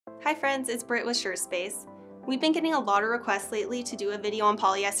Hi friends, it's Britt with ShirtSpace. We've been getting a lot of requests lately to do a video on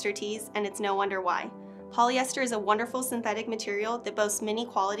polyester tees, and it's no wonder why. Polyester is a wonderful synthetic material that boasts many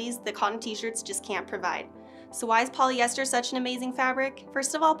qualities that cotton t-shirts just can't provide. So why is polyester such an amazing fabric?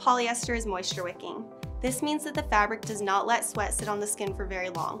 First of all, polyester is moisture wicking. This means that the fabric does not let sweat sit on the skin for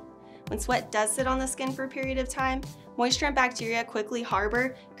very long. When sweat does sit on the skin for a period of time, moisture and bacteria quickly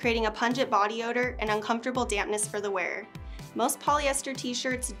harbor, creating a pungent body odor and uncomfortable dampness for the wearer. Most polyester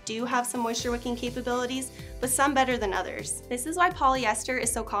t-shirts do have some moisture wicking capabilities, but some better than others. This is why polyester is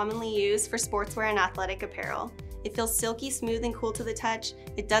so commonly used for sportswear and athletic apparel. It feels silky smooth and cool to the touch,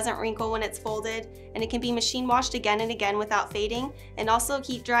 it doesn't wrinkle when it's folded, and it can be machine washed again and again without fading, and also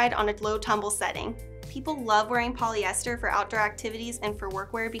heat dried on a low tumble setting. People love wearing polyester for outdoor activities and for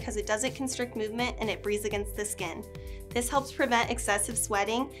workwear because it doesn't constrict movement and it breathes against the skin. This helps prevent excessive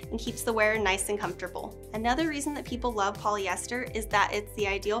sweating and keeps the wearer nice and comfortable. Another reason that people love polyester is that it's the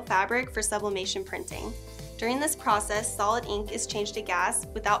ideal fabric for sublimation printing. During this process, solid ink is changed to gas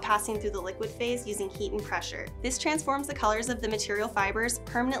without passing through the liquid phase using heat and pressure. This transforms the colors of the material fibers,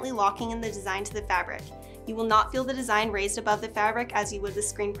 permanently locking in the design to the fabric. You will not feel the design raised above the fabric as you would with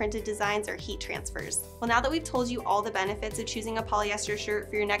screen printed designs or heat transfers. Well, now that we've told you all the benefits of choosing a polyester shirt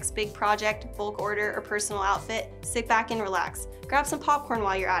for your next big project, bulk order, or personal outfit, sit back and relax. Grab some popcorn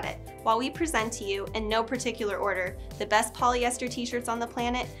while you're at it, while we present to you, in no particular order, the best polyester t-shirts on the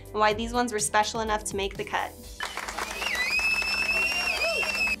planet and why these ones were special enough to make the cut.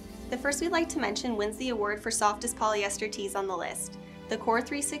 The first we'd like to mention wins the award for softest polyester tees on the list. The Core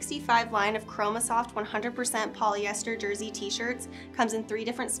 365 line of ChromaSoft 100% polyester jersey t-shirts comes in 3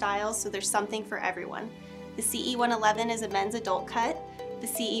 different styles, so there's something for everyone. The CE111 is a men's adult cut, the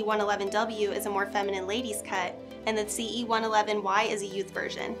CE111W is a more feminine ladies cut, and the CE111Y is a youth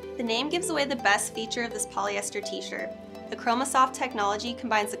version. The name gives away the best feature of this polyester t-shirt. The ChromaSoft technology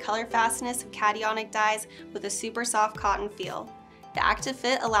combines the color fastness of cationic dyes with a super soft cotton feel. The active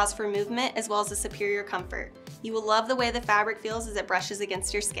fit allows for movement as well as a superior comfort. You will love the way the fabric feels as it brushes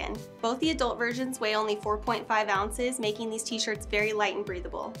against your skin. Both the adult versions weigh only 4.5 ounces, making these t-shirts very light and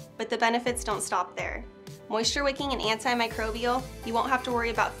breathable. But the benefits don't stop there. Moisture wicking and anti-microbial, you won't have to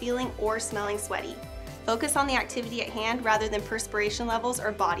worry about feeling or smelling sweaty. Focus on the activity at hand rather than perspiration levels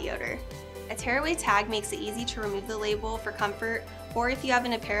or body odor. A tearaway tag makes it easy to remove the label for comfort, or if you have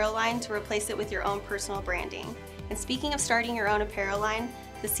an apparel line, to replace it with your own personal branding. And speaking of starting your own apparel line,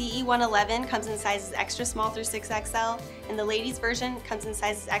 the CE111 comes in sizes extra small through 6XL, and the ladies version comes in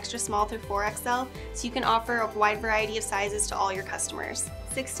sizes extra small through 4XL, so you can offer a wide variety of sizes to all your customers.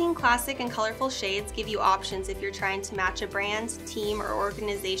 16 classic and colorful shades give you options if you're trying to match a brand, team, or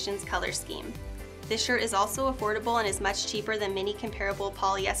organization's color scheme. This shirt is also affordable and is much cheaper than many comparable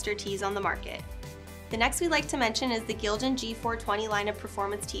polyester tees on the market. The next we'd like to mention is the Gildan G420 line of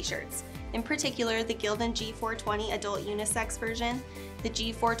performance t-shirts. In particular, the Gildan G420 adult unisex version, the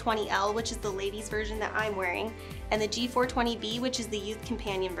G420L, which is the ladies version that I'm wearing, and the G420B, which is the youth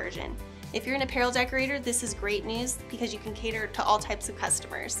companion version. If you're an apparel decorator, this is great news because you can cater to all types of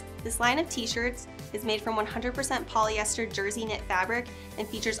customers. This line of t-shirts is made from 100% polyester jersey knit fabric and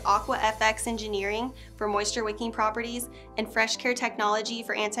features Aqua FX engineering for moisture wicking properties and Freshcare technology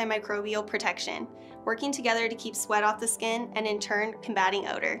for antimicrobial protection, working together to keep sweat off the skin and in turn combating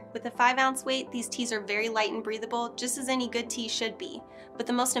odor. With a 5-ounce weight, these tees are very light and breathable, just as any good tee should be. But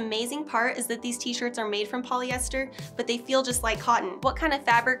the most amazing part is that these t-shirts are made from polyester, but they feel just like cotton. What kind of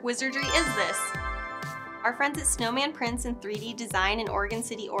fabric wizardry is this? Our friends at Snowman Prints and 3D Design in Oregon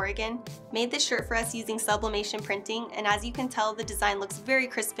City, Oregon made this shirt for us using sublimation printing, and as you can tell, the design looks very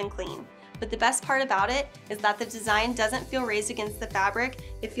crisp and clean. But the best part about it is that the design doesn't feel raised against the fabric,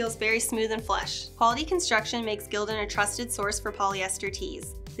 it feels very smooth and flush. Quality construction makes Gildan a trusted source for polyester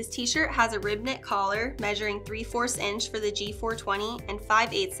tees. This t-shirt has a rib knit collar measuring 3/4 inch for the G420 and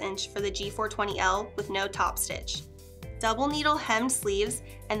 5/8 inch for the G420L with no top stitch. Double needle hemmed sleeves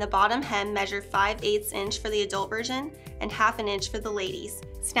and the bottom hem measure 5/8 inch for the adult version and 1/2 inch for the ladies.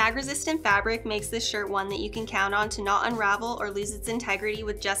 Snag resistant fabric makes this shirt one that you can count on to not unravel or lose its integrity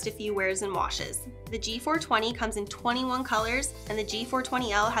with just a few wears and washes. The G420 comes in 21 colors and the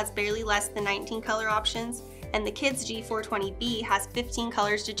G420L has barely less than 19 color options, and the kids G420B has 15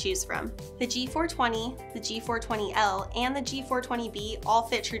 colors to choose from. The G420, the G420L, and the G420B all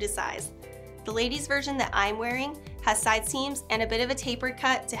fit true to size. The ladies version that I'm wearing has side seams and a bit of a tapered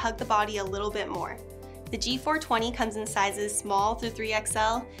cut to hug the body a little bit more. The G420 comes in sizes small through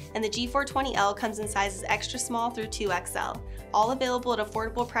 3XL, and the G420L comes in sizes extra small through 2XL, all available at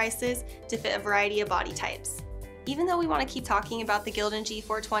affordable prices to fit a variety of body types. Even though we want to keep talking about the Gildan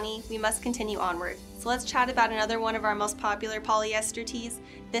G420, we must continue onward. So let's chat about another one of our most popular polyester tees,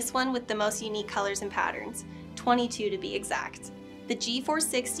 this one with the most unique colors and patterns, 22 to be exact. The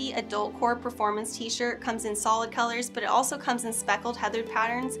G460 Adult Core Performance t-shirt comes in solid colors, but it also comes in speckled heathered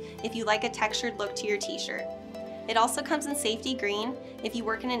patterns if you like a textured look to your t-shirt. It also comes in safety green if you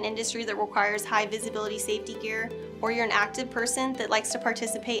work in an industry that requires high visibility safety gear, or you're an active person that likes to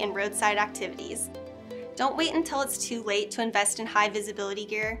participate in roadside activities. Don't wait until it's too late to invest in high visibility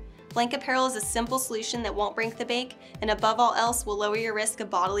gear. Blank apparel is a simple solution that won't break the bank, and above all else will lower your risk of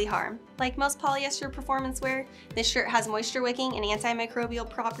bodily harm. Like most polyester performance wear, this shirt has moisture-wicking and anti-microbial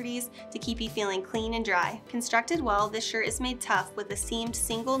properties to keep you feeling clean and dry. Constructed well, this shirt is made tough with a seamed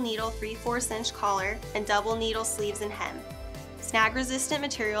single needle 3/4 inch collar and double needle sleeves and hem. Snag-resistant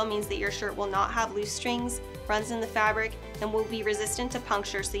material means that your shirt will not have loose strings, runs in the fabric, and will be resistant to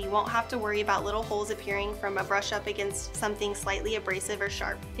puncture, so you won't have to worry about little holes appearing from a brush up against something slightly abrasive or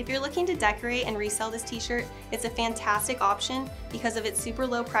sharp. If you're looking to decorate and resell this t-shirt, it's a fantastic option because of its super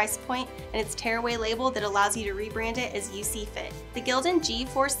low price point and its tearaway label that allows you to rebrand it as you see fit. The Gildan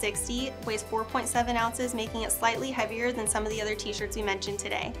G460 weighs 4.7 ounces, making it slightly heavier than some of the other t-shirts we mentioned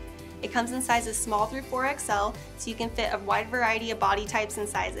today. It comes in sizes small through 4XL, so you can fit a wide variety of body types and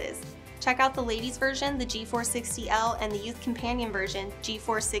sizes. Check out the ladies version, the G460L, and the youth companion version,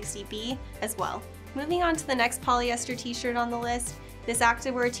 G460B, as well. Moving on to the next polyester t-shirt on the list, this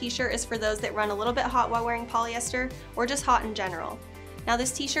activewear t-shirt is for those that run a little bit hot while wearing polyester, or just hot in general. Now this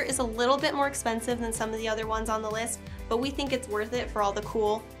t-shirt is a little bit more expensive than some of the other ones on the list, but we think it's worth it for all the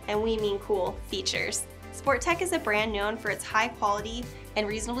cool, and we mean cool, features. Sport-Tek is a brand known for its high quality and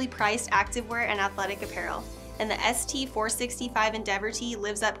reasonably priced activewear and athletic apparel, and the ST465 Endeavor Tee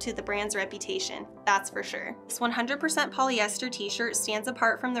lives up to the brand's reputation, that's for sure. This 100% polyester t-shirt stands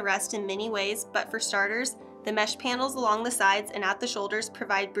apart from the rest in many ways, but for starters, the mesh panels along the sides and at the shoulders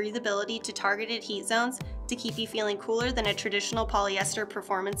provide breathability to targeted heat zones to keep you feeling cooler than a traditional polyester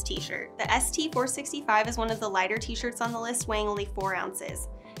performance t-shirt. The ST465 is one of the lighter t-shirts on the list, weighing only 4 ounces.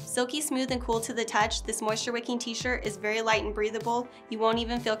 Silky smooth and cool to the touch, this moisture-wicking t-shirt is very light and breathable. You won't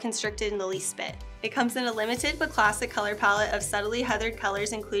even feel constricted in the least bit. It comes in a limited but classic color palette of subtly heathered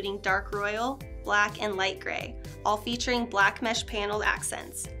colors including dark royal, black, and light gray, all featuring black mesh paneled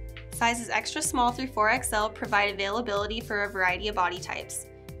accents. Sizes extra small through 4XL provide availability for a variety of body types.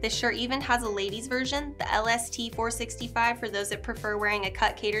 This shirt even has a ladies version, the ST465, for those that prefer wearing a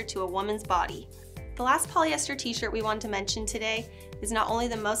cut catered to a woman's body. The last polyester t-shirt we wanted to mention today is not only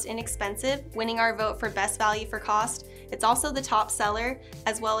the most inexpensive, winning our vote for best value for cost, it's also the top seller,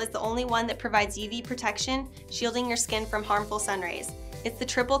 as well as the only one that provides UV protection, shielding your skin from harmful sun rays. It's the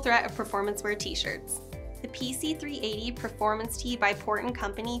triple threat of performance wear t-shirts. The PC380 Performance Tee by Port &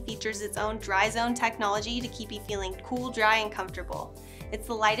 Company features its own dry zone technology to keep you feeling cool, dry, and comfortable. It's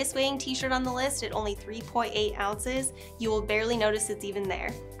the lightest weighing t-shirt on the list at only 3.8 ounces. You will barely notice it's even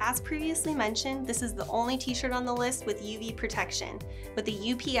there. As previously mentioned, this is the only t-shirt on the list with UV protection, with a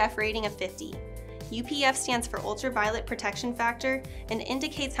UPF rating of 50. UPF stands for ultraviolet protection factor and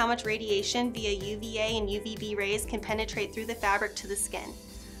indicates how much radiation via UVA and UVB rays can penetrate through the fabric to the skin.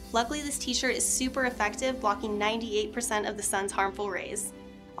 Luckily, this t-shirt is super effective, blocking 98% of the sun's harmful rays.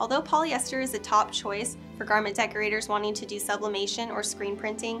 Although polyester is a top choice for garment decorators wanting to do sublimation or screen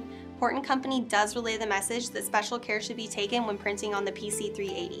printing, Port & Company does relay the message that special care should be taken when printing on the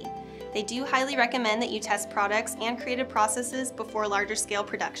PC380. They do highly recommend that you test products and creative processes before larger scale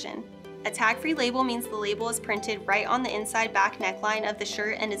production. A tag-free label means the label is printed right on the inside back neckline of the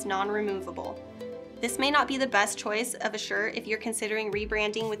shirt and is non-removable. This may not be the best choice of a shirt if you're considering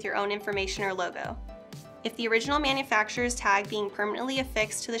rebranding with your own information or logo. If the original manufacturer's tag being permanently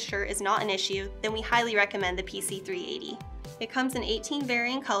affixed to the shirt is not an issue, then we highly recommend the PC380. It comes in 18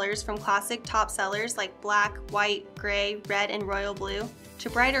 varying colors, from classic top sellers like black, white, gray, red, and royal blue, to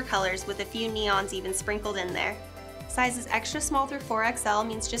brighter colors with a few neons even sprinkled in there. Sizes extra small through 4XL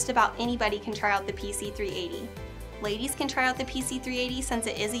means just about anybody can try out the PC380. Ladies can try out the PC380 since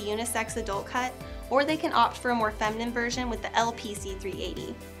it is a unisex adult cut, or they can opt for a more feminine version with the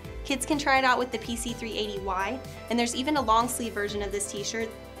LPC380. Kids can try it out with the PC380Y, and there's even a long sleeve version of this t-shirt,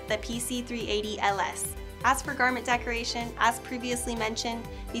 the PC380LS. As for garment decoration, as previously mentioned,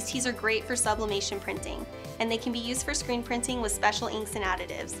 these tees are great for sublimation printing, and they can be used for screen printing with special inks and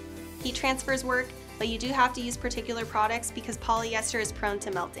additives. Heat transfers work, but you do have to use particular products because polyester is prone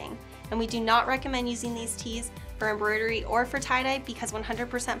to melting, and we do not recommend using these tees for embroidery or for tie-dye because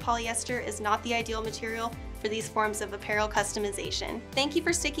 100% polyester is not the ideal material for these forms of apparel customization. Thank you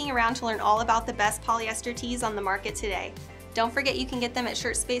for sticking around to learn all about the best polyester tees on the market today. Don't forget you can get them at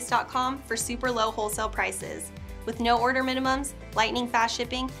ShirtSpace.com for super low wholesale prices. With no order minimums, lightning fast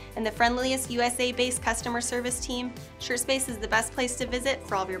shipping, and the friendliest USA-based customer service team, ShirtSpace is the best place to visit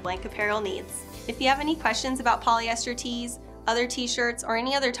for all of your blank apparel needs. If you have any questions about polyester tees, other t-shirts, or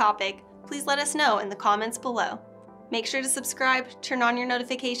any other topic, please let us know in the comments below. Make sure to subscribe, turn on your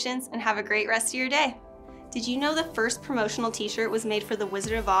notifications, and have a great rest of your day. Did you know the first promotional t-shirt was made for the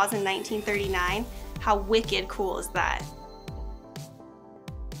Wizard of Oz in 1939? How wicked cool is that?